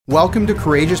Welcome to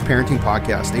Courageous Parenting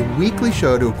Podcast, a weekly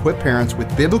show to equip parents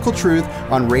with biblical truth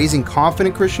on raising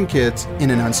confident Christian kids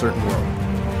in an uncertain world.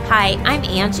 Hi, I'm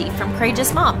Angie from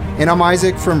Courageous Mom. And I'm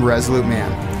Isaac from Resolute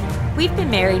Man. We've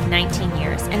been married 19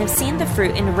 years and have seen the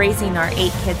fruit in raising our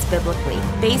 8 kids biblically,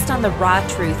 based on the raw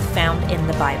truth found in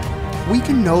the Bible. We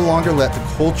can no longer let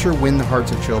the culture win the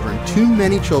hearts of children. Too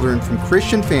many children from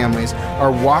Christian families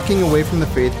are walking away from the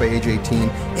faith by age 18,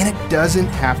 and it doesn't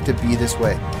have to be this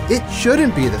way. It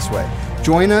shouldn't be this way.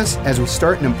 Join us as we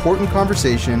start an important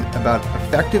conversation about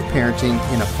effective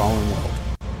parenting in a fallen world.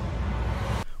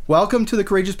 Welcome to the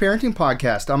Courageous Parenting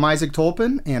Podcast. I'm Isaac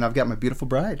Tolpin, and I've got my beautiful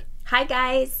bride. Hi,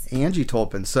 guys. Angie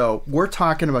Tolpin. So we're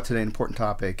talking about today an important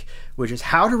topic, which is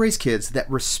how to raise kids that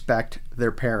respect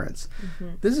their parents.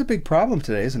 This is a big problem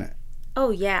today, isn't it?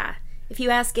 Oh, yeah. If you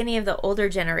ask any of the older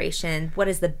generation what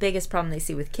is the biggest problem they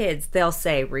see with kids, they'll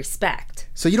say respect.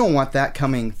 So you don't want that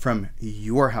coming from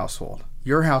your household.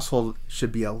 Your household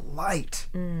should be a light,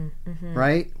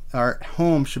 right? Our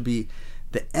home should be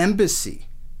the embassy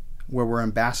where we're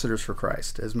ambassadors for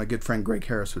Christ, as my good friend Greg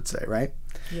Harris would say, right?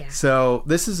 Yeah. So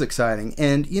this is exciting.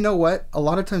 And you know what? A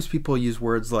lot of times people use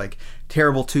words like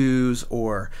terrible twos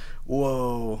or,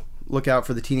 whoa, look out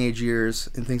for the teenage years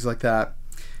and things like that.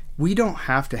 We don't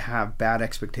have to have bad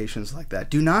expectations like that.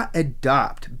 Do not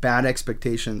adopt bad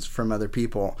expectations from other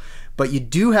people, but you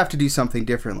do have to do something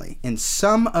differently. And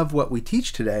some of what we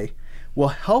teach today will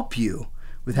help you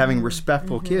with having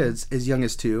respectful kids as young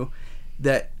as 2,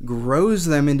 that grows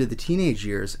them into the teenage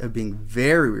years of being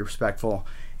very respectful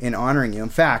and honoring you. In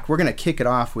fact, we're going to kick it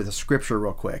off with a scripture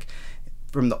real quick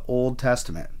from the Old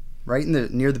Testament, right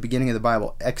near the beginning of the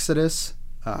Bible, Exodus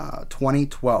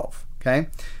 20:12. Okay, you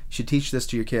should teach this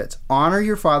to your kids. Honor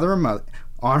your father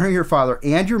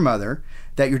and your mother,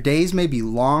 that your days may be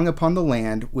long upon the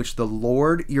land which the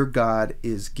Lord your God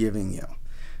is giving you.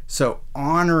 So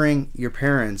honoring your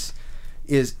parents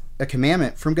is a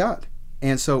commandment from God.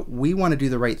 And so we want to do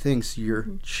the right thing so your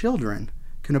children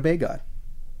can obey God.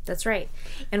 That's right.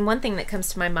 And one thing that comes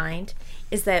to my mind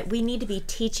is that we need to be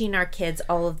teaching our kids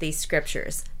all of these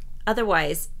scriptures.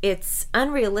 Otherwise, it's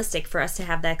unrealistic for us to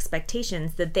have the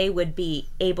expectations that they would be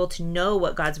able to know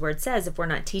what God's word says if we're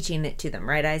not teaching it to them.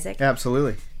 Right, Isaac?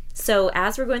 Absolutely. So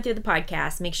as we're going through the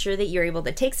podcast, make sure that you're able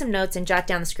to take some notes and jot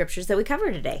down the scriptures that we cover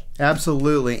today.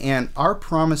 Absolutely. And our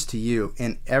promise to you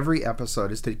in every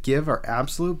episode is to give our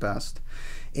absolute best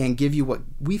and give you what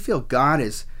we feel God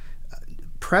is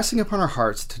pressing upon our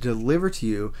hearts to deliver to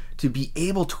you, to be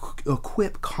able to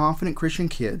equip confident Christian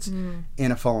kids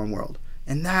in a fallen world.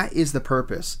 And that is the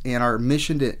purpose and our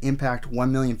mission to impact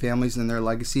 1 million families and their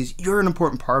legacies. You're an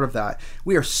important part of that.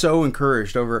 We are so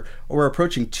encouraged we're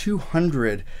approaching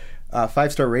 200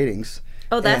 5-star ratings.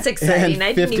 Oh, that's exciting.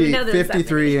 I didn't even know there was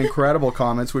 53 incredible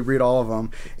comments. We read all of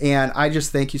them. And I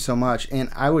just thank you so much. And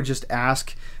I would just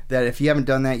ask that if you haven't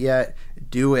done that yet,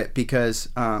 do it, because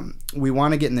we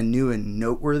want to get in the new and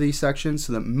noteworthy section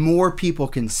so that more people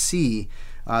can see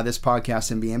this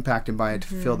podcast and be impacted by it to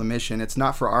fulfill the mission. It's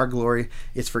not for our glory,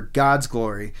 it's for God's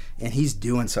glory, and He's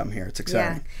doing something here. It's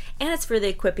exciting. Yeah. And it's for the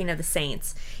equipping of the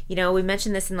saints. You know, we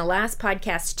mentioned this in the last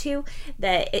podcast too,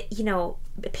 that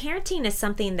parenting is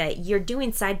something that you're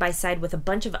doing side by side with a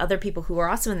bunch of other people who are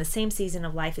also in the same season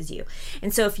of life as you.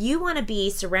 And so if you want to be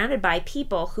surrounded by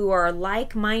people who are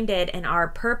like-minded and are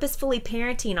purposefully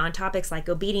parenting on topics like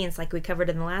obedience, like we covered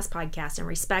in the last podcast, and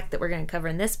respect that we're going to cover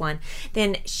in this one,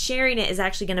 then sharing it is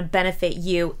actually going to benefit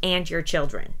you and your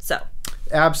children. So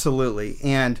absolutely.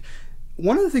 And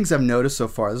one of the things I've noticed so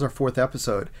far, this is our 4th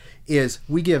episode, is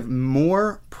we give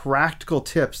more practical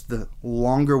tips the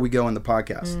longer we go in the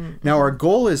podcast. Now, our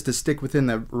goal is to stick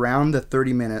within around the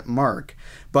 30-minute mark,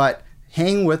 but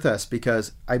hang with us,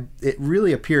 because it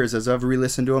really appears, as I've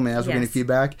re-listened to them and as we're getting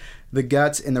feedback, the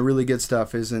guts and the really good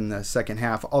stuff is in the second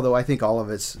half, although I think all of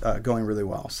it's going really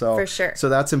well. So, for sure. So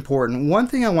that's important. One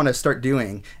thing I want to start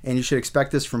doing, and you should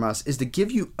expect this from us, is to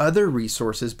give you other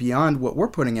resources beyond what we're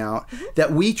putting out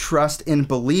that we trust and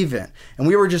believe in. And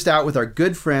we were just out with our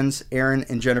good friends, Aaron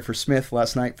and Jennifer Smith,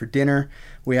 last night for dinner.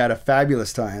 We had a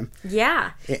fabulous time.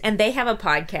 Yeah, and they have a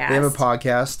podcast. They have a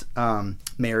podcast,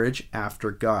 Marriage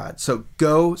After God. So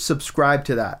go subscribe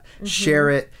to that. Share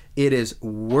it. It is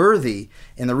worthy.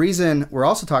 And the reason we're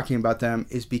also talking about them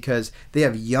is because they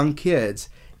have young kids,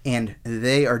 and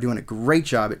they are doing a great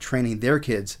job at training their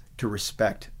kids to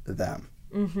respect them,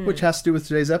 which has to do with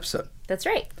today's episode. That's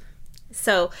right.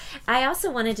 So I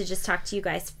also wanted to just talk to you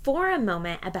guys for a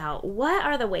moment about what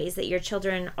are the ways that your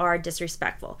children are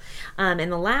disrespectful. In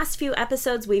the last few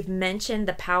episodes, we've mentioned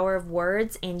the power of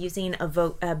words and using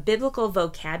a biblical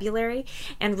vocabulary,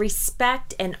 and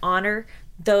respect and honor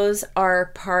those are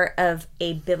part of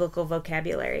a biblical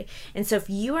vocabulary. And so if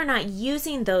you are not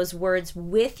using those words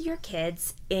with your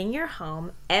kids in your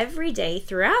home every day,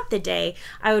 throughout the day,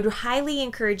 I would highly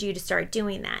encourage you to start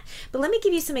doing that. But let me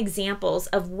give you some examples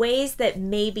of ways that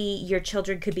maybe your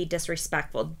children could be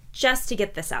disrespectful, just to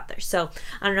get this out there. So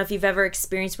I don't know if you've ever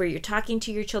experienced where you're talking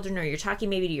to your children, or you're talking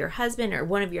maybe to your husband or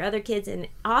one of your other kids, and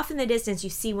off in the distance you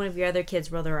see one of your other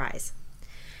kids roll their eyes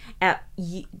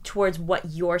towards what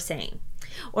you're saying.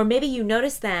 Or maybe you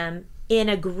notice them in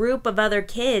a group of other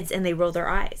kids and they roll their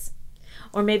eyes.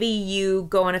 Or maybe you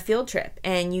go on a field trip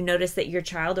and you notice that your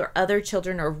child or other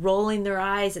children are rolling their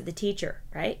eyes at the teacher,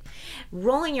 right?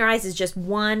 Rolling your eyes is just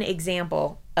one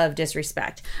example of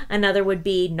disrespect. Another would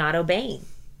be not obeying.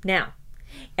 Now,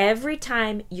 every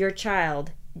time your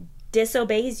child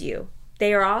disobeys you,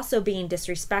 they are also being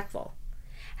disrespectful.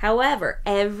 However,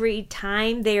 every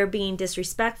time they are being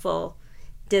disrespectful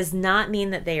does not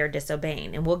mean that they are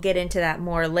disobeying. And we'll get into that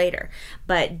more later.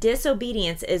 But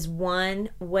disobedience is one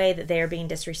way that they are being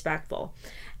disrespectful.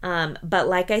 But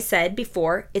like I said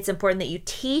before, it's important that you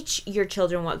teach your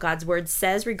children what God's word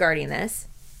says regarding this,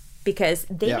 because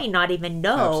they may not even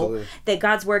know that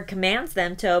God's word commands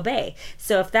them to obey.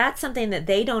 So if that's something that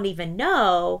they don't even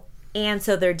know, and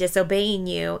so they're disobeying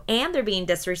you, and they're being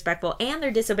disrespectful, and they're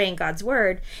disobeying God's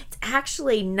word, it's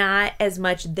actually not as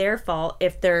much their fault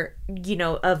if they're,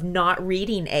 of not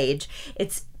reading age.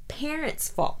 It's parents'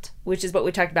 fault, which is what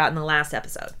we talked about in the last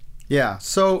episode. Yeah,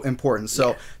 so important.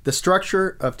 So the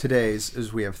structure of today's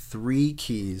is we have 3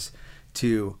 keys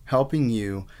to helping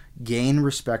you gain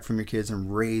respect from your kids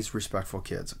and raise respectful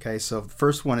kids. Okay, so the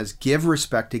first one is give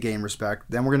respect to gain respect.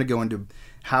 Then we're going to go into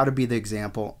how to be the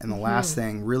example. And the last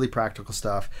thing, really practical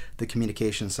stuff, the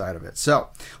communication side of it. So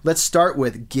let's start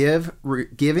with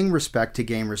giving respect to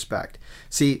gain respect.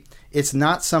 See, it's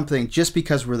not something just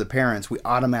because we're the parents, we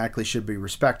automatically should be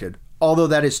respected. Although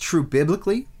that is true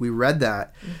biblically, we read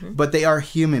that, but they are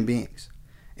human beings.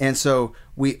 And so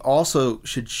we also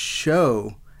should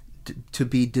show to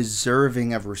be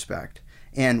deserving of respect.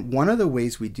 And one of the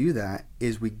ways we do that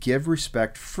is we give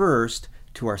respect first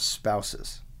to our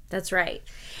spouses. That's right.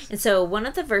 And so one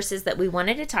of the verses that we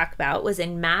wanted to talk about was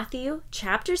in Matthew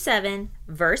chapter 7,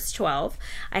 verse 12.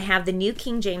 I have the New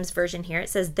King James Version here. It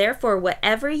says, "Therefore,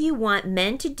 whatever you want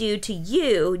men to do to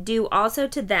you, do also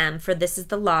to them, for this is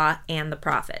the law and the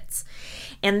prophets."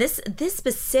 And this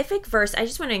specific verse, I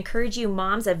just want to encourage you,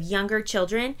 moms of younger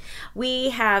children. We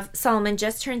have Solomon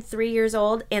just turned 3 years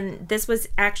old, and this was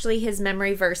actually his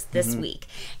memory verse this week.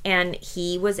 And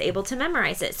he was able to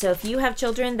memorize it. So if you have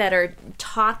children that are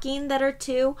talking that are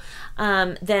 2,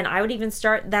 then I would even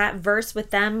start that verse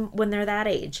with them when they're that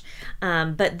age.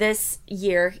 But this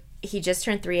year, he just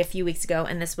turned 3 a few weeks ago,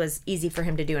 and this was easy for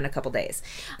him to do in a couple days.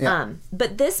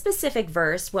 But this specific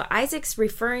verse, what Isaac's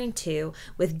referring to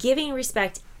with giving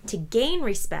respect to gain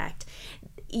respect,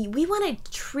 we want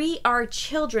to treat our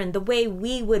children the way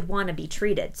we would want to be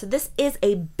treated. So this is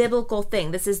a biblical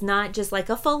thing. This is not just like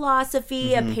a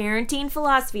philosophy, a parenting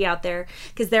philosophy out there,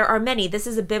 because there are many. This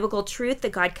is a biblical truth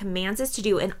that God commands us to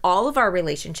do in all of our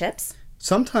relationships.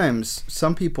 Sometimes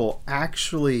some people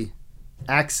actually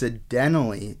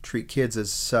accidentally treat kids as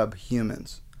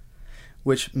subhumans,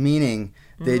 which meaning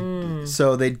they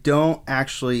don't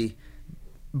actually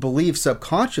believe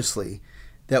subconsciously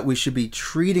that we should be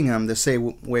treating them the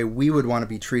same way we would want to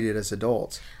be treated as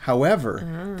adults.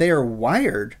 However, they are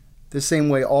wired the same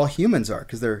way all humans are,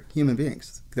 because they're human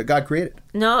beings that God created.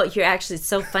 No, you're actually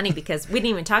so funny, because we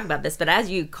didn't even talk about this, but as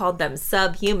you called them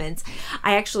subhumans,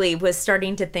 I actually was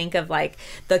starting to think of like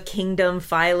the kingdom,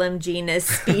 phylum, genus,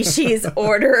 species,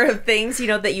 order of things,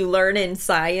 that you learn in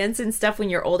science and stuff when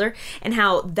you're older, and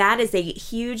how that is a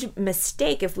huge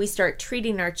mistake if we start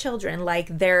treating our children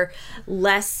like they're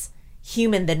less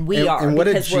human than we are, and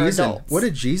because we're adults. What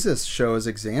did Jesus show as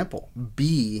example?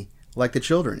 Be like the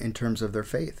children in terms of their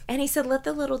faith. And he said, "Let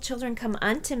the little children come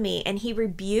unto me." And he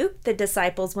rebuked the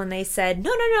disciples when they said,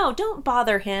 no, don't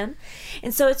bother him.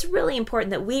 And so it's really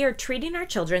important that we are treating our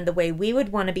children the way we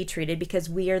would want to be treated, because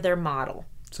we are their model.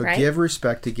 So right? Give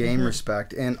respect to gain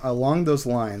respect. And along those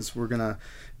lines, we're going to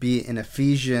be in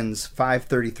Ephesians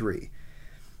 5:33.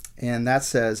 And that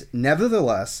says,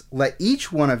 "Nevertheless, let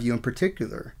each one of you in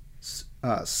particular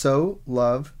so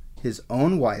love his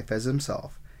own wife as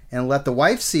himself, and let the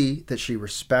wife see that she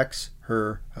respects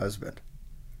her husband."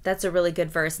 That's a really good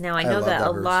verse. Now, I know that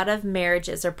a lot of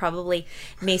marriages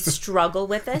may struggle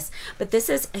with this, but this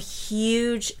is a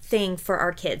huge thing for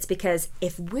our kids, because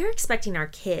if we're expecting our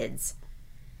kids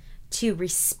to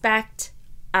respect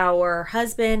our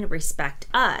husband respect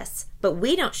us, but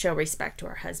we don't show respect to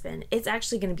our husband, it's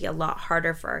actually going to be a lot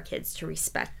harder for our kids to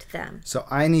respect them. So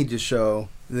I need to show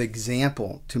the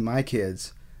example to my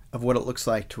kids of what it looks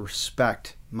like to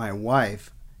respect my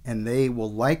wife, and they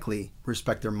will likely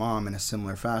respect their mom in a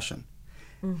similar fashion.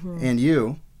 And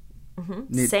you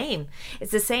Same.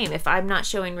 It's the same. If I'm not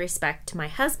showing respect to my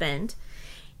husband,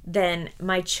 then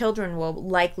my children will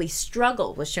likely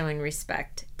struggle with showing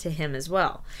respect to him as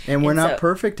well. And we're not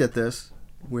perfect at this.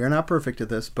 We're not perfect at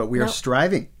this, but we are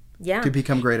striving to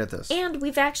become great at this. And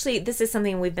this is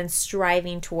something we've been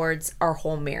striving towards our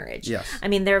whole marriage. Yes. I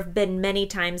mean, there have been many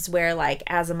times where, like,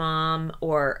 as a mom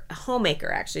or a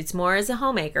homemaker, actually, it's more as a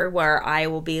homemaker, where I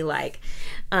will be like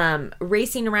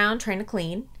racing around trying to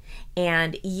clean.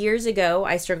 And years ago,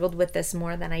 I struggled with this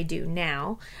more than I do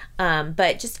now.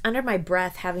 But just under my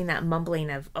breath, having that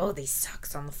mumbling of, oh, these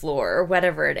socks on the floor, or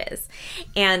whatever it is.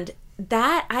 And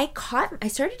that I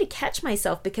started to catch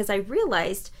myself, because I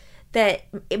realized that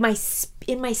in my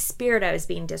spirit, I was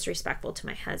being disrespectful to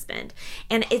my husband.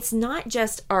 And it's not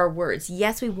just our words.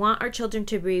 Yes, we want our children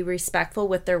to be respectful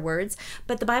with their words,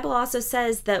 but the Bible also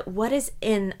says that what is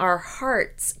in our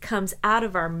hearts comes out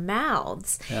of our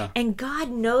mouths. Yeah. And God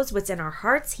knows what's in our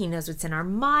hearts. He knows what's in our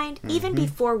mind, even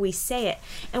before we say it.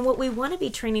 And what we want to be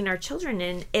training our children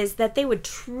in is that they would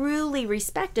truly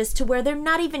respect us to where they're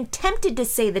not even tempted to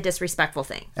say the disrespectful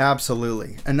thing.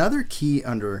 Absolutely. Another key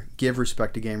under give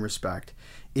respect to gain respect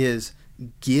is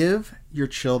give your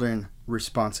children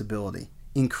responsibility.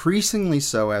 Increasingly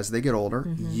so as they get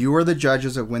older. You are the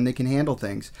judges of when they can handle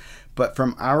things. But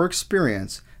from our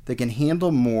experience, they can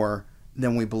handle more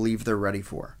than we believe they're ready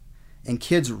for. And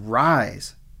kids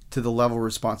rise to the level of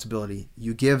responsibility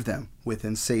you give them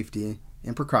within safety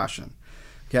and precaution.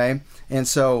 Okay? And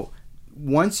so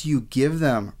once you give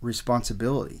them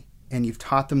responsibility and you've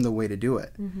taught them the way to do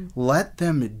it, let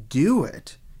them do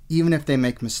it even if they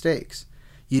make mistakes.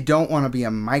 You don't want to be a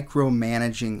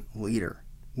micromanaging leader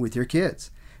with your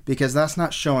kids, because that's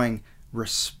not showing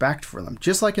respect for them.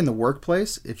 Just like in the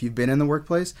workplace, if you've been in the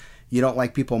workplace, you don't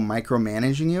like people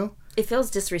micromanaging you. It feels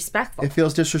disrespectful. It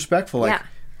feels disrespectful. Like,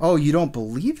 oh, you don't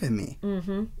believe in me.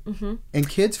 And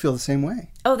kids feel the same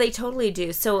way. Oh, they totally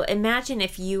do. So imagine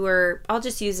if you were, I'll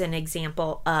just use an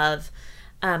example of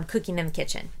cooking in the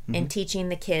kitchen and teaching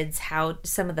the kids how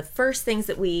some of the first things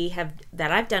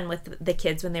that I've done with the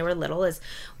kids when they were little is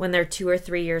when they're 2 or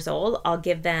 3 years old, I'll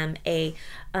give them a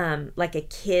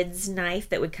kid's knife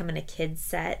that would come in a kid's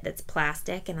set that's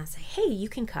plastic, and I'll say, hey, you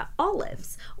can cut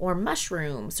olives or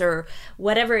mushrooms or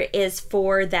whatever it is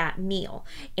for that meal,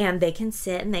 and they can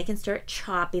sit and they can start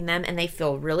chopping them, and they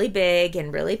feel really big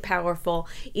and really powerful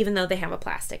even though they have a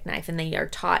plastic knife, and they are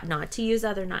taught not to use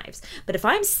other knives. But if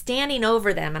I'm standing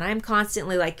over them and I'm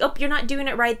constantly like, oh, you're not doing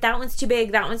it right, that one's too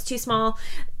big, that one's too small,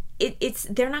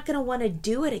 they're not going to want to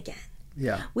do it again.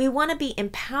 Yeah. We want to be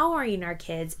empowering our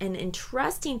kids and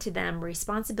entrusting to them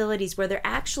responsibilities where they're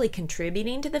actually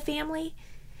contributing to the family,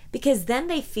 because then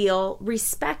they feel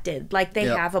respected, like they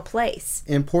have a place.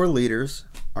 And poor leaders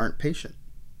aren't patient.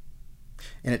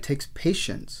 And it takes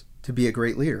patience to be a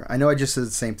great leader. I know I just said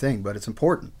the same thing, but it's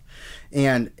important.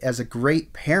 And as a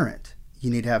great parent, you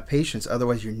need to have patience.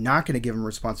 Otherwise, you're not going to give them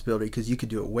responsibility, because you could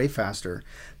do it way faster.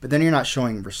 But then you're not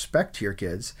showing respect to your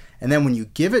kids. And then when you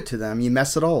give it to them, you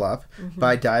mess it all up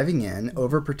by diving in,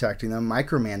 overprotecting them,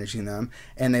 micromanaging them,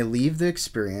 and they leave the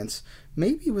experience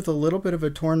maybe with a little bit of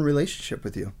a torn relationship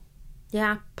with you.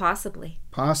 Yeah, possibly.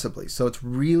 Possibly. So it's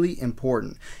really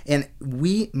important. And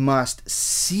we must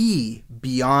see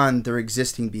beyond their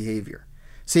existing behavior.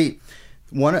 See,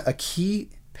 a key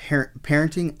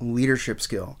parenting leadership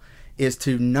skill is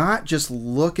to not just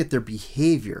look at their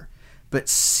behavior, but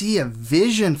see a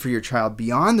vision for your child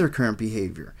beyond their current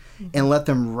behavior and let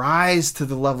them rise to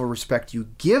the level of respect you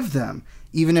give them,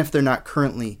 even if they're not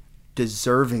currently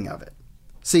deserving of it.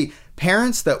 See,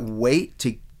 parents that wait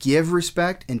to give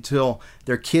respect until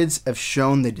their kids have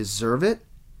shown they deserve it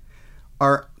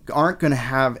aren't going to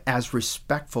have as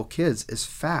respectful kids as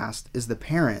fast as the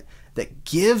parent that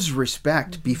gives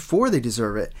respect before they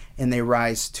deserve it and they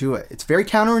rise to it. It's very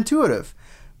counterintuitive,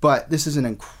 but this is an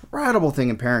incredible thing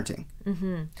in parenting.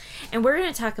 And we're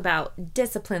going to talk about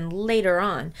discipline later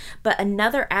on, but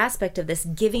another aspect of this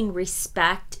giving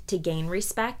respect to gain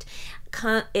respect,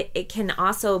 it can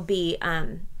also be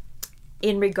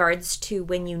in regards to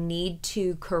when you need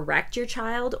to correct your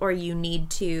child or you need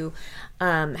to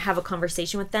have a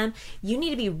conversation with them, you need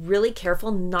to be really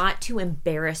careful not to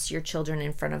embarrass your children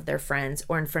in front of their friends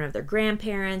or in front of their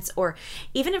grandparents or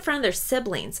even in front of their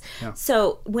siblings. Yeah.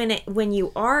 So when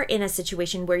you are in a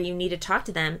situation where you need to talk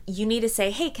to them, you need to say,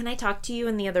 hey, can I talk to you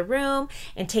in the other room,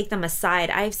 and take them aside.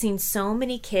 I've seen so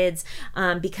many kids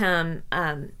become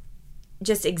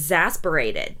just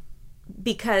exasperated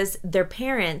because their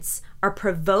parents are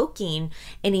provoking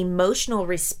an emotional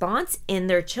response in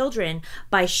their children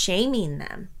by shaming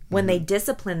them when they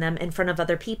discipline them in front of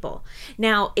other people.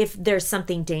 Now, if there's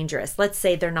something dangerous, let's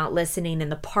say they're not listening in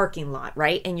the parking lot,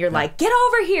 right? And you're like, get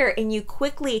over here. And you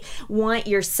quickly want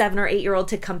your 7 or 8 year old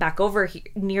to come back over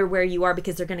near where you are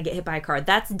because they're going to get hit by a car.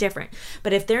 That's different.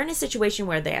 But if they're in a situation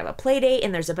where they have a play date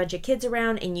and there's a bunch of kids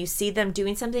around and you see them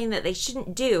doing something that they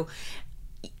shouldn't do,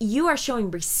 you are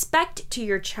showing respect to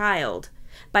your child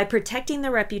by protecting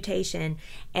their reputation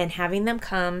and having them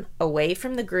come away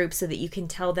from the group so that you can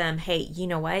tell them, hey, you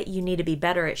know what? You need to be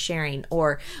better at sharing,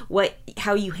 or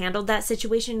how you handled that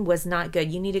situation was not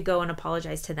good. You need to go and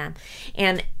apologize to them.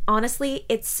 And honestly,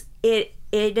 it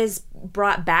is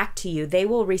brought back to you. They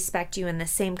will respect you in the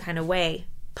same kind of way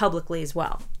publicly as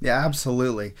well. Yeah,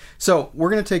 absolutely. So we're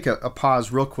going to take a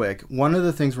pause real quick. One of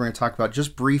the things we're going to talk about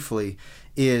just briefly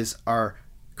is our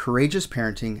Courageous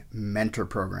Parenting Mentor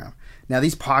Program. Now,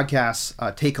 these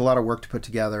podcasts take a lot of work to put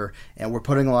together, and we're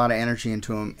putting a lot of energy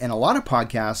into them. And a lot of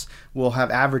podcasts will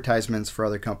have advertisements for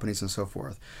other companies and so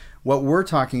forth. What we're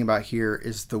talking about here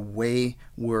is the way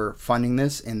we're funding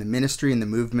this and the ministry and the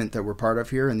movement that we're part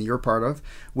of here and that you're part of,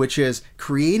 which is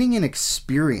creating an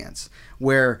experience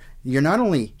where you're not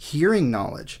only hearing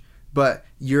knowledge, but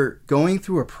you're going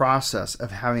through a process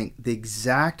of having the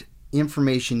exact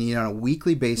information you need on a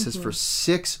weekly basis for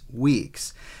 6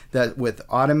 weeks, that with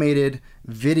automated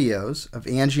videos of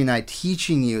Angie and I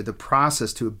teaching you the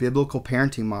process to a biblical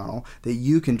parenting model that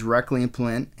you can directly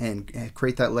implement and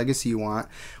create that legacy you want,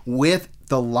 with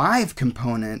the live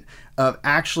component of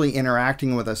actually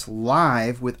interacting with us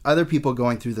live with other people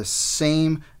going through the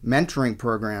same mentoring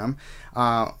program,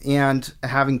 and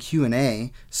having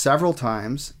Q&A several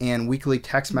times and weekly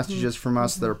text messages from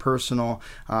us that are personal.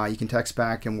 You can text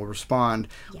back and we'll respond.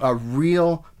 A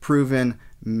real proven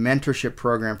mentorship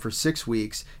program for 6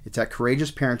 weeks. It's at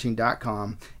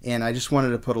courageousparenting.com. And I just wanted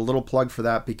to put a little plug for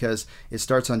that because it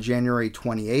starts on January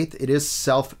 28th. It is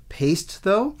self-paced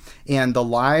though. And the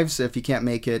lives, if you can't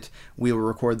make it, we will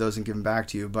record those and give them back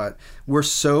to you. But we're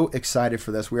so excited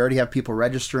for this. We already have people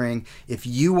registering. If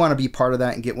you want to be part of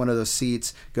that and get one of those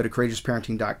seats, go to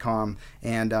courageousparenting.com.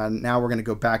 And now we're going to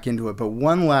go back into it. But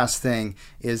one last thing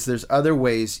is there's other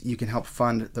ways you can help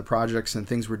fund the projects and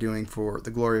things we're doing for the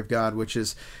glory of God, which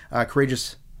is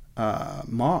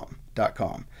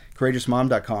courageousmom.com.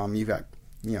 Courageousmom.com. You've got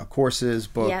courses,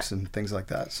 books, and things like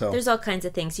that. So there's all kinds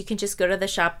of things. You can just go to the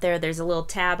shop there. There's a little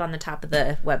tab on the top of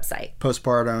the website.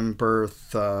 Postpartum,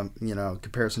 birth,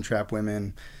 comparison trap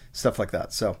women, stuff like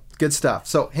that. So good stuff.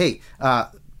 So hey,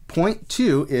 point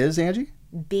 2 is, Angie?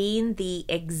 Being the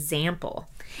example.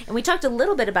 And we talked a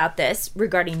little bit about this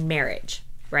regarding marriage,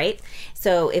 right?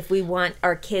 So if we want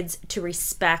our kids to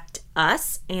respect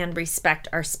us and respect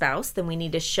our spouse, then we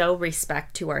need to show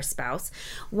respect to our spouse.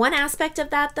 One aspect of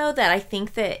that, though, that I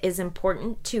think that is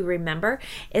important to remember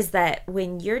is that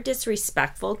when you're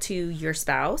disrespectful to your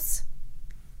spouse,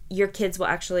 your kids will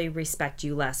actually respect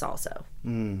you less also.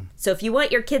 So if you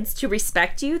want your kids to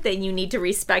respect you, then you need to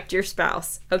respect your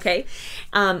spouse, okay?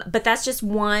 But that's just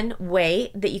one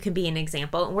way that you can be an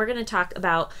example. And we're going to talk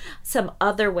about some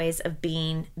other ways of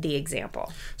being the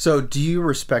example. So do you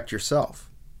respect yourself?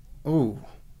 Oh,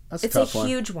 that's a tough one.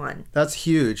 It's a huge one. That's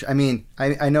huge. I mean,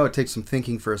 I know it takes some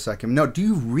thinking for a second. No, do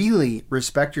you really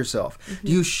respect yourself?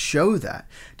 Do you show that?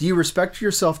 Do you respect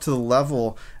yourself to the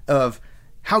level of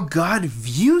how God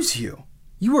views you?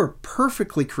 You are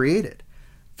perfectly created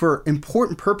for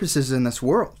important purposes in this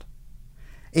world.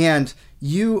 And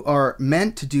you are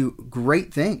meant to do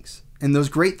great things. And those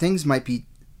great things might be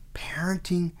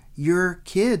parenting your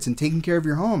kids and taking care of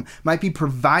your home, might be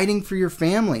providing for your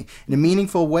family in a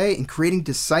meaningful way and creating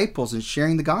disciples and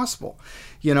sharing the gospel.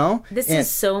 This is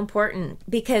so important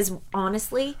because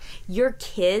honestly, your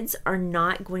kids are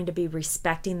not going to be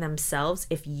respecting themselves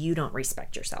if you don't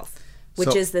respect yourself,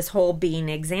 which is this whole being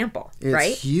example,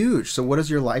 right? It's huge. So what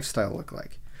does your lifestyle look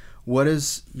like? What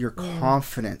does your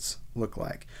confidence look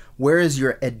like? Where is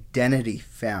your identity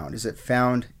found? Is it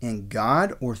found in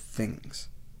God or things?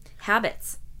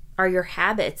 Habits Are your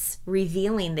habits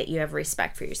revealing that you have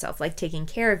respect for yourself, like taking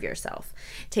care of yourself,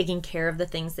 taking care of the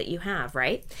things that you have,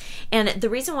 right? And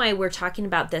the reason why we're talking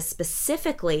about this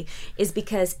specifically is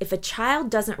because if a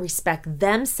child doesn't respect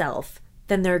themselves,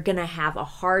 then they're going to have a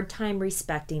hard time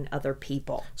respecting other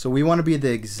people. So we want to be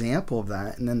the example of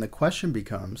that. And then the question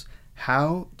becomes,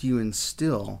 how do you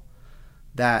instill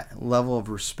that level of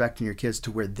respect in your kids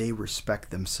to where they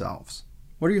respect themselves?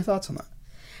 What are your thoughts on that?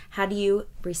 How do you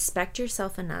respect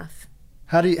yourself enough?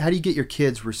 How do you get your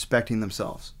kids respecting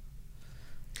themselves?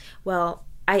 Well,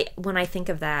 when I think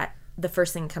of that, the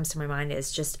first thing that comes to my mind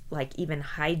is just like even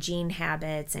hygiene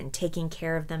habits and taking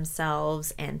care of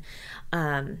themselves and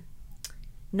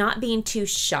not being too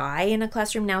shy in a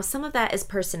classroom. Now, some of that is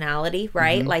personality,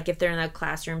 right? Mm-hmm. Like if they're in a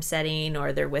classroom setting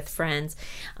or they're with friends,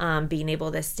 being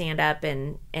able to stand up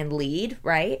and lead,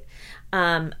 right?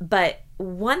 But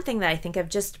one thing that I think of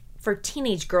just for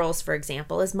teenage girls, for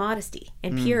example, is modesty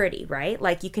and purity, right?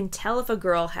 Like you can tell if a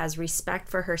girl has respect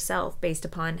for herself based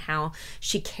upon how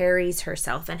she carries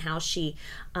herself and how she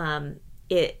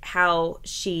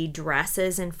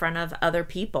dresses in front of other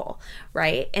people,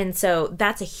 right? And so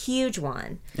that's a huge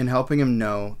one. And helping them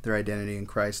know their identity in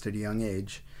Christ at a young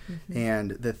age. Mm-hmm.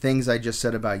 And the things I just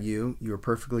said about you are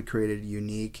perfectly created,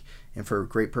 unique, and for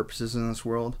great purposes in this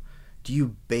world. Do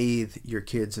you bathe your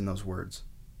kids in those words?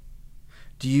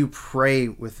 Do you pray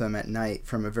with them at night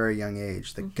from a very young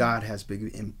age that God has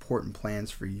big, important plans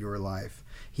for your life?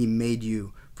 He made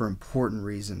you for important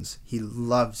reasons. He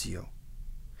loves you.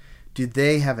 Do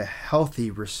they have a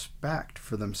healthy respect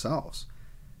for themselves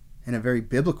in a very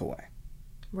biblical way?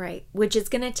 Right, which is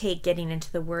going to take getting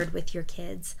into the Word with your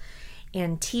kids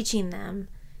and teaching them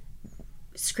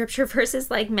scripture verses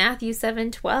like Matthew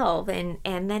 7:12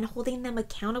 and then holding them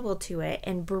accountable to it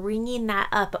and bringing that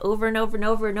up over and over and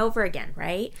over and over again,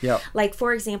 right? Yeah. Like,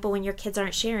 for example, when your kids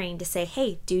aren't sharing, to say,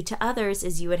 hey, do to others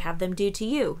as you would have them do to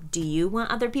you. Do you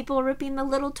want other people ripping the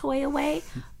little toy away?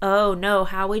 Oh, no.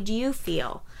 How would you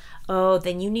feel? Oh,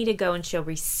 then you need to go and show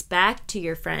respect to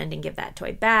your friend and give that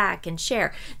toy back and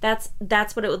share. That's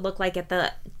what it would look like at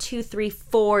the 2, 3,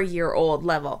 4-year-old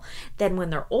level. Then when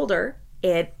they're older,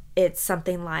 it's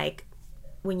something like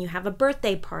when you have a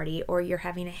birthday party or you're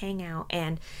having a hangout,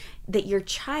 and that your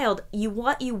child,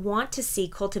 what you want to see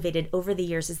cultivated over the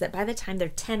years is that by the time they're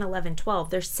 10, 11, 12,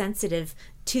 they're sensitive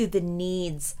to the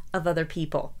needs of other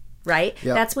people, right?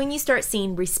 Yep. That's when you start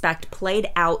seeing respect played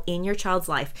out in your child's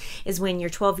life, is when your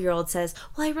 12-year-old says,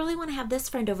 well, I really want to have this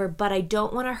friend over, but I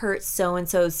don't want to hurt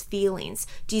so-and-so's feelings.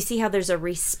 Do you see how there's a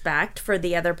respect for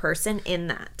the other person in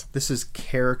that? This is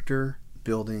character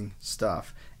building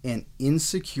stuff. And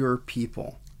insecure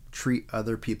people treat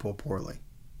other people poorly.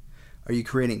 Are you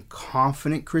creating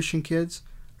confident Christian kids?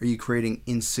 Or are you creating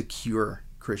insecure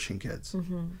Christian kids?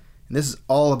 Mm-hmm. And this is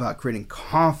all about creating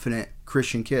confident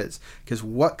Christian kids. Because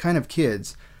what kind of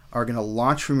kids are going to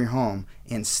launch from your home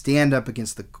and stand up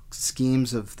against the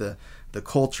schemes of the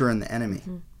culture and the enemy?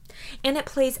 Mm-hmm. And it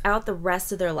plays out the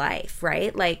rest of their life,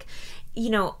 right? Like,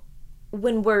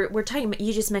 when we're talking about,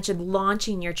 you just mentioned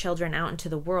launching your children out into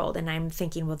the world, and I'm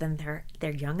thinking, well, then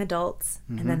they're young adults,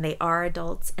 and then they are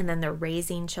adults, and then they're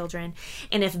raising children.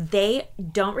 And if they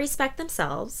don't respect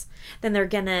themselves, then they're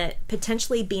gonna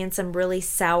potentially be in some really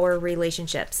sour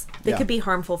relationships that could be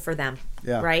harmful for them,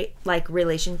 right? Like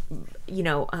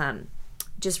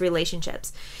just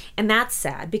relationships. And that's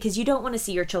sad, because you don't want to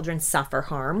see your children suffer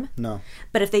harm. No.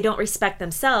 But if they don't respect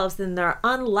themselves, then they're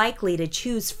unlikely to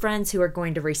choose friends who are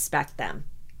going to respect them.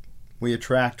 We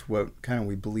attract what kind of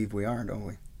we believe we are, don't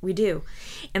we? We do.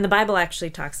 And the Bible actually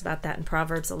talks about that in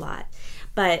Proverbs a lot.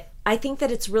 But I think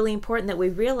that it's really important that we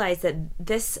realize that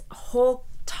this whole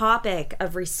topic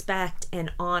of respect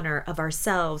and honor of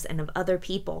ourselves and of other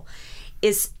people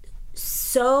is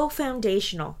so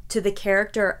foundational to the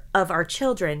character of our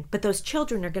children, but those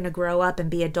children are going to grow up and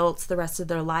be adults the rest of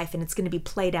their life, and it's going to be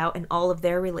played out in all of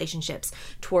their relationships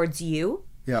towards you,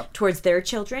 towards their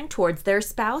children, towards their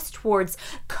spouse, towards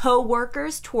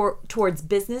co-workers, towards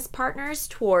business partners,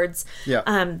 towards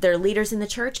their leaders in the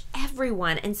church,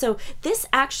 everyone. And so this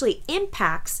actually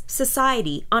impacts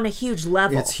society on a huge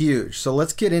level. It's huge. So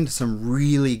let's get into some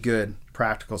really good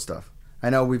practical stuff. I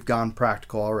know we've gone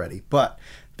practical already, but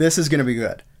this is going to be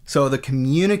good. So the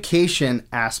communication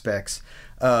aspects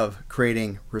of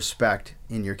creating respect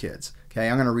in your kids. Okay,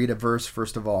 I'm going to read a verse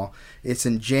first of all. It's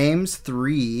in James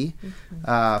 3,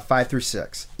 5 through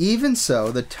 6. Even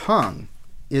so, the tongue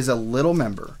is a little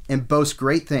member and boasts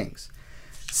great things.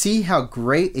 See how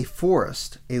great a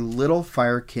forest a little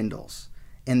fire kindles.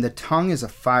 And the tongue is a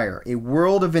fire, a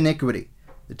world of iniquity.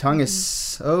 The tongue is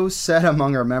so set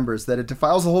among our members that it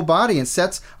defiles the whole body and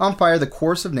sets on fire the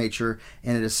course of nature,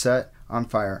 and it is set on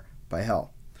fire by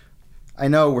hell. I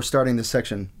know we're starting this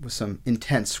section with some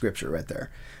intense scripture right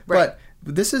there, but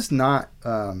this is not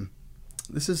for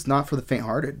the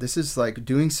faint-hearted. This is like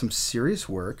doing some serious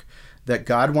work that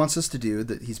God wants us to do,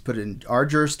 that he's put in our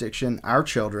jurisdiction, our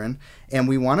children, and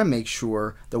we want to make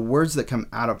sure the words that come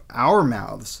out of our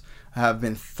mouths have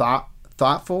been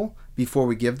thoughtful before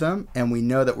we give them, and we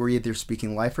know that we're either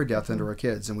speaking life or death into our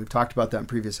kids, and we've talked about that in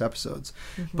previous episodes.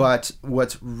 But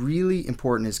what's really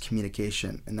important is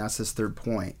communication, and that's this third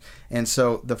point. And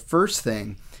so the first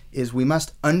thing is we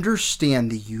must understand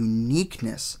the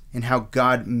uniqueness in how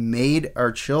God made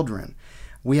our children.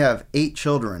 We have 8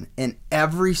 children, and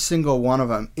every single one of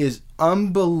them is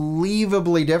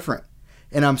unbelievably different.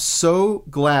 And I'm so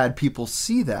glad people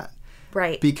see that.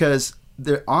 Right. Because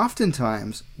there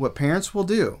oftentimes what parents will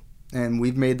do, and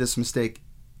we've made this mistake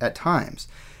at times,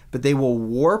 but they will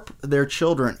warp their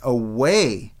children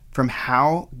away from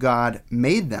how God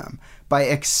made them by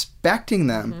expecting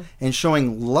them and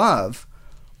showing love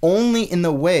only in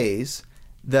the ways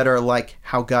that are like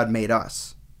how God made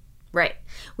us. Right.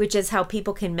 Which is how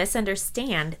people can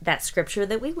misunderstand that scripture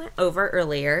that we went over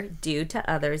earlier, do to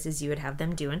others as you would have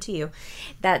them do unto you.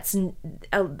 That's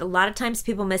a lot of times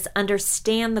people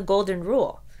misunderstand the golden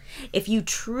rule. If you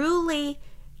truly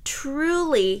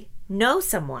know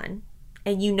someone,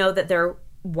 and you know that they're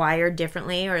wired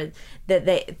differently, or that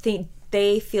they think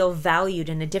they feel valued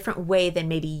in a different way than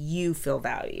maybe you feel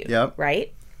valued,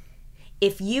 right?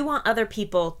 If you want other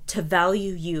people to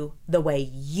value you the way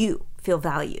you feel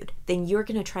valued, then you're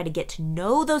going to try to get to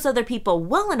know those other people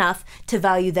well enough to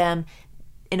value them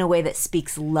in a way that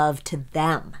speaks love to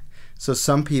them. So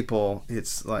some people,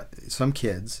 it's like some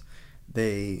kids,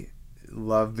 they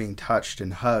love being touched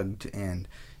and hugged and,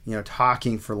 you know,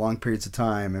 talking for long periods of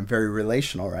time and very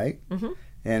relational, right?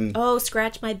 And oh,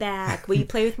 scratch my back. Will you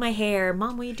play with my hair?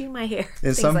 Mom, will you do my hair?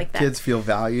 And Things some like that. kids feel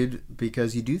valued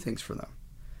because you do things for them.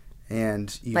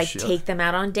 And you like take them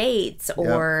out on dates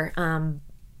or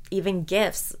even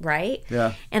gifts, right?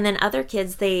 Yeah. And then other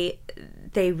kids, they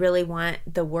really want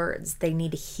the words. They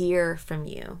need to hear from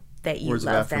you that you words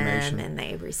love of them affirmation. and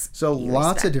they So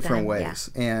lots of different them. ways.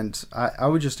 And I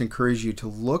would just encourage you to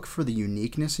look for the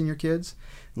uniqueness in your kids.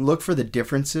 Look for the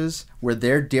differences where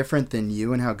they're different than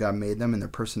you and how God made them and their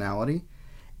personality.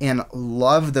 And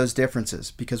love those differences,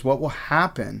 because what will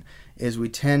happen is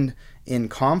in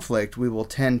conflict, we will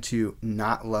tend to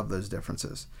not love those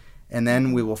differences. And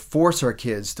then we will force our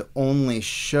kids to only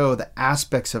show the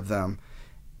aspects of them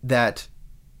that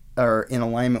are in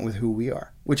alignment with who we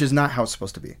are, which is not how it's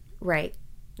supposed to be. Right.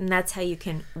 And that's how you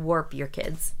can warp your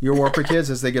kids. You warp your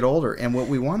kids as they get older. And what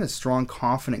we want is strong,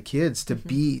 confident kids to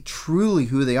be truly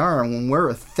who they are. And when we're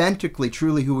authentically,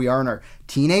 truly who we are in our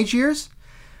teenage years,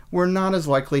 we're not as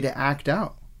likely to act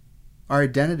out. Our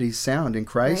identity's sound in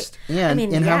Christ and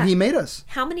in how he made us.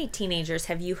 How many teenagers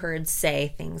have you heard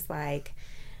say things like,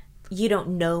 you don't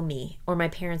know me, or my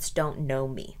parents don't know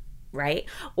me, right?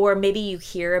 Or maybe you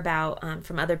hear about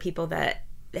from other people that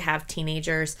have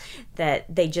teenagers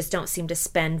that they just don't seem to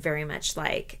spend very much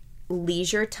like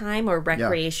leisure time or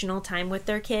recreational time with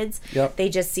their kids. They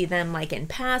just see them like in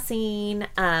passing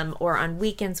or on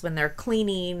weekends when they're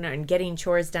cleaning and getting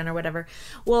chores done or whatever.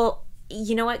 Well,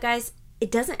 you know what, guys?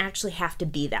 It doesn't actually have to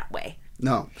be that way.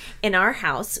 No. In our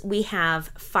house, we have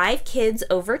 5 kids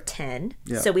over 10.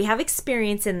 So we have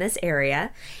experience in this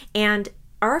area. And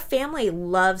our family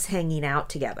loves hanging out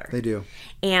together. They do.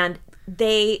 And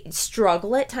they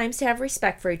struggle at times to have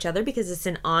respect for each other because it's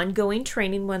an ongoing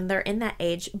training when they're in that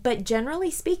age. But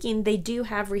generally speaking, they do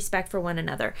have respect for one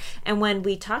another. And when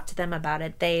we talk to them about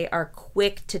it, they are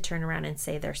quick to turn around and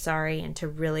say they're sorry and to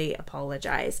really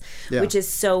apologize, which is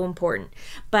so important.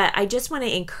 But I just want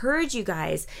to encourage you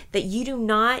guys that you do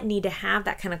not need to have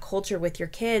that kind of culture with your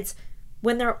kids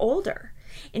when they're older.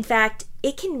 In fact,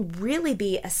 it can really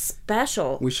be a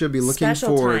special We should be looking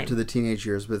forward time to the teenage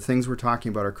years, but the things we're talking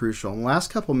about are crucial. In the last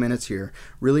couple minutes here,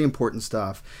 really important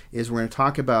stuff, is we're going to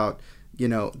talk about,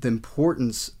 the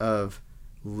importance of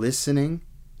listening,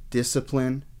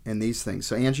 discipline, and these things.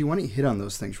 So, Angie, why don't you hit on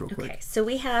those things real quick? Okay, so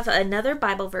we have another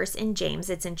Bible verse in James.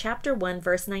 It's in chapter 1,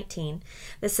 verse 19,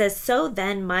 that says, "So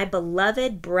then, my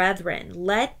beloved brethren,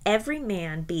 let every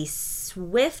man be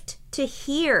swift to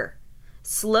hear,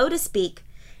 slow to speak,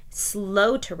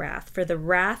 slow to wrath, for the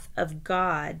wrath of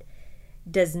God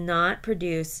does not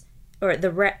produce, for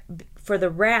the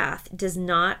wrath does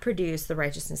not produce the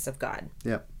righteousness of God."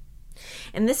 Yep.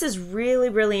 And this is really,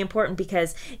 really important,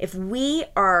 because if we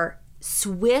are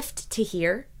swift to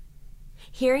hear,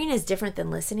 hearing is different than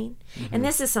listening. And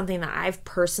this is something that I've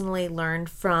personally learned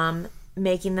from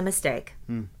making the mistake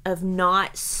of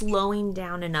not slowing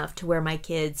down enough to where my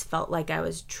kids felt like I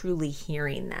was truly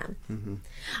hearing them.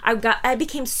 I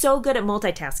became so good at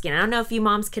multitasking. I don't know if you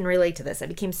moms can relate to this. I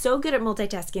became so good at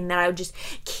multitasking that I would just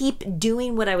keep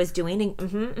doing what I was doing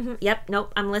and yep,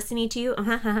 nope, I'm listening to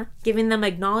you, giving them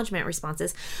acknowledgement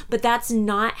responses. But that's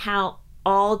not how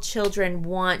all children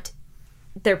want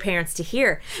their parents to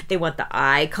hear. They want the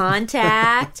eye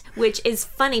contact, which is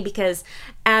funny because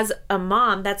as a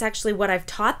mom, that's actually what I've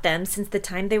taught them since the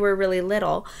time they were really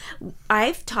little.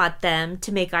 I've taught them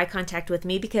to make eye contact with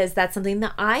me because that's something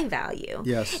that I value.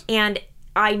 Yes. And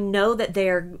I know that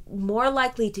they're more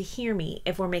likely to hear me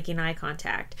if we're making eye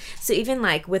contact. So even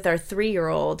like with our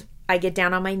 3-year-old, I get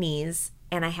down on my knees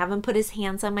and I have him put his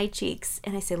hands on my cheeks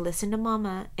and I say, listen to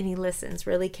mama. And he listens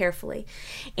really carefully.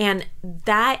 And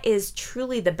that is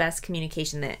truly the best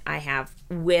communication that I have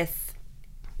with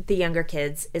the younger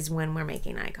kids is when we're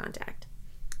making eye contact.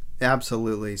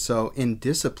 Absolutely. So in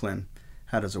discipline,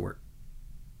 how does it work?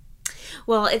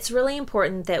 Well, it's really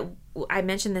important that I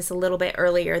mentioned this a little bit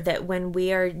earlier, that when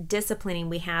we are disciplining,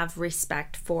 we have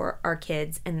respect for our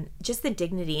kids and just the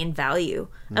dignity and value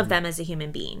of them as a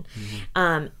human being.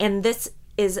 And this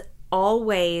is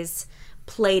always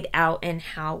played out in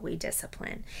how we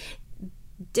discipline.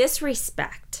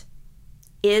 Disrespect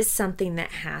is something that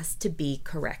has to be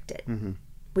corrected,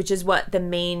 which is what the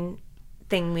main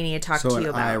thing we need to talk to you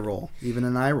about. So an eye roll, even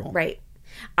an eye roll. Right.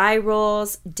 Eye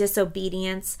rolls,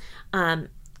 disobedience.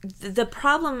 The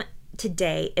problem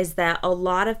today is that a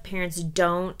lot of parents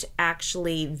don't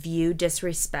actually view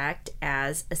disrespect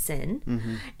as a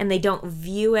sin, and they don't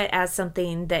view it as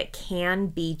something that can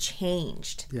be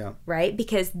changed. Yeah. Right?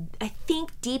 Because I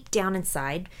think deep down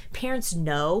inside, parents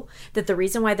know that the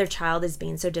reason why their child is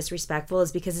being so disrespectful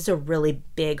is because it's a really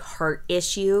big heart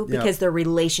issue, because their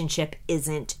relationship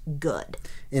isn't good.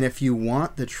 And if you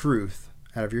want the truth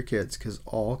out of your kids, because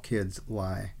all kids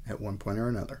lie at one point or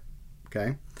another,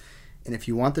 okay? And if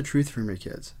you want the truth from your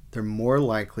kids, they're more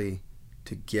likely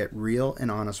to get real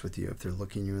and honest with you if they're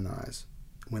looking you in the eyes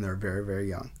when they're very, very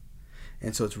young.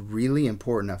 And so it's really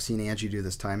important. I've seen Angie do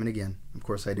this time and again. Of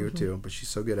course, I do it too, but she's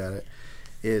so good at it,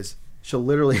 is she'll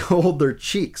literally hold their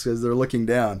cheeks as they're looking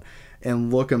down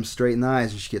and look them straight in the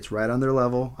eyes. And she gets right on their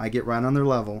level. I get right on their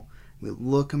level. We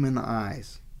look them in the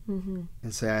eyes and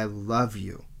say, I love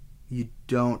you. You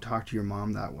don't talk to your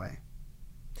mom that way.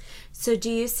 So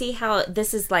do you see how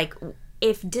this is like,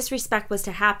 if disrespect was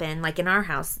to happen, like in our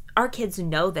house, our kids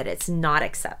know that it's not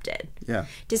accepted. Yeah.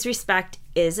 Disrespect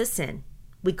is a sin.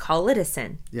 We call it a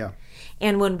sin. Yeah.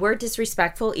 And when we're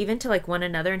disrespectful, even to like one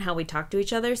another and how we talk to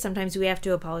each other, sometimes we have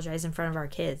to apologize in front of our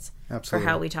kids for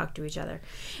how we talk to each other.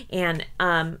 And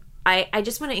I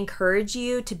just want to encourage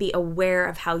you to be aware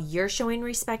of how you're showing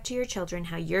respect to your children,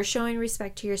 how you're showing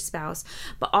respect to your spouse,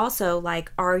 but also,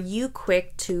 like, are you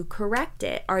quick to correct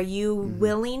it? Are you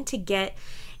willing to get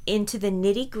into the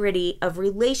nitty-gritty of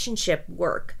relationship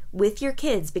work with your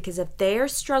kids? Because if they're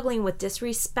struggling with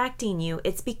disrespecting you,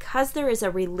 it's because there is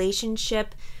a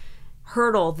relationship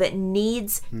hurdle that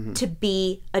needs to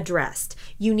be addressed.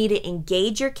 You need to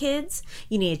engage your kids.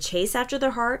 You need to chase after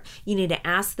their heart. You need to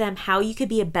ask them how you could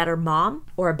be a better mom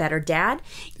or a better dad.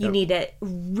 You need to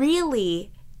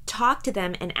really talk to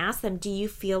them and ask them, do you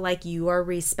feel like you are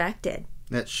respected?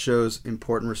 That shows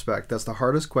important respect. That's the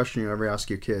hardest question you ever ask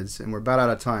your kids. And we're about out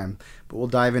of time, but we'll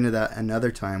dive into that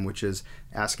another time, which is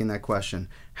asking that question.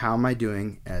 How am I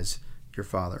doing as your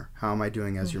father? How am I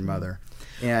doing as your mother?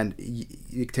 And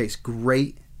it takes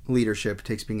great leadership. It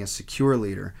takes being a secure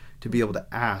leader to be able to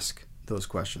ask those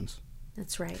questions.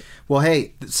 That's right. Well,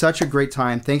 hey, such a great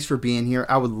time. Thanks for being here.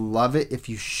 I would love it if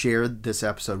you shared this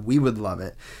episode. We would love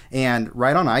it. And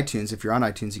right on iTunes, if you're on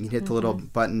iTunes, you can hit the little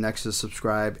button next to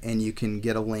subscribe, and you can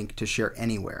get a link to share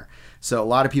anywhere. So a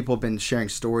lot of people have been sharing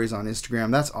stories on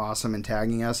Instagram. That's awesome, and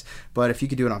tagging us. But if you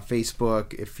could do it on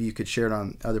Facebook, if you could share it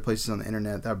on other places on the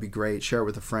internet, that would be great. Share it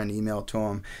with a friend, email it to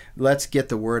them. Let's get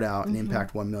the word out and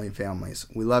impact 1 million families.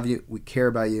 We love you. We care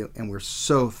about you. And we're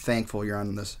so thankful you're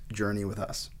on this journey with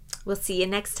us. We'll see you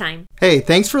next time. Hey,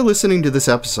 thanks for listening to this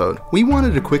episode. We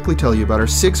wanted to quickly tell you about our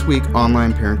 6-week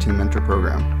online parenting mentor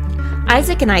program.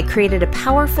 Isaac and I created a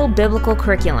powerful biblical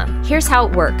curriculum. Here's how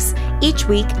it works. Each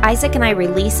week, Isaac and I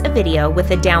release a video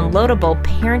with a downloadable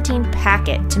parenting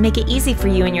packet to make it easy for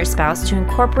you and your spouse to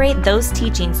incorporate those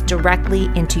teachings directly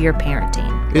into your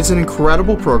parenting. It's an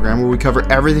incredible program where we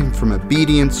cover everything from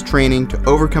obedience, training, to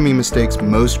overcoming mistakes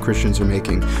most Christians are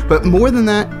making. But more than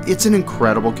that, it's an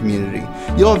incredible community.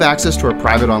 You'll have access to our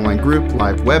private online group,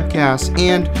 live webcasts,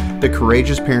 and the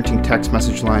Courageous Parenting text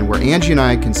message line, where Angie and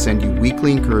I can send you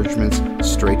weekly encouragements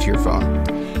straight to your phone.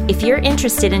 If you're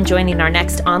interested in joining our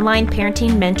next online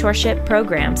parenting mentorship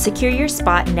program, secure your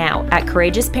spot now at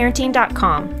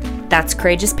courageousparenting.com. That's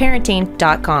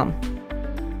courageousparenting.com.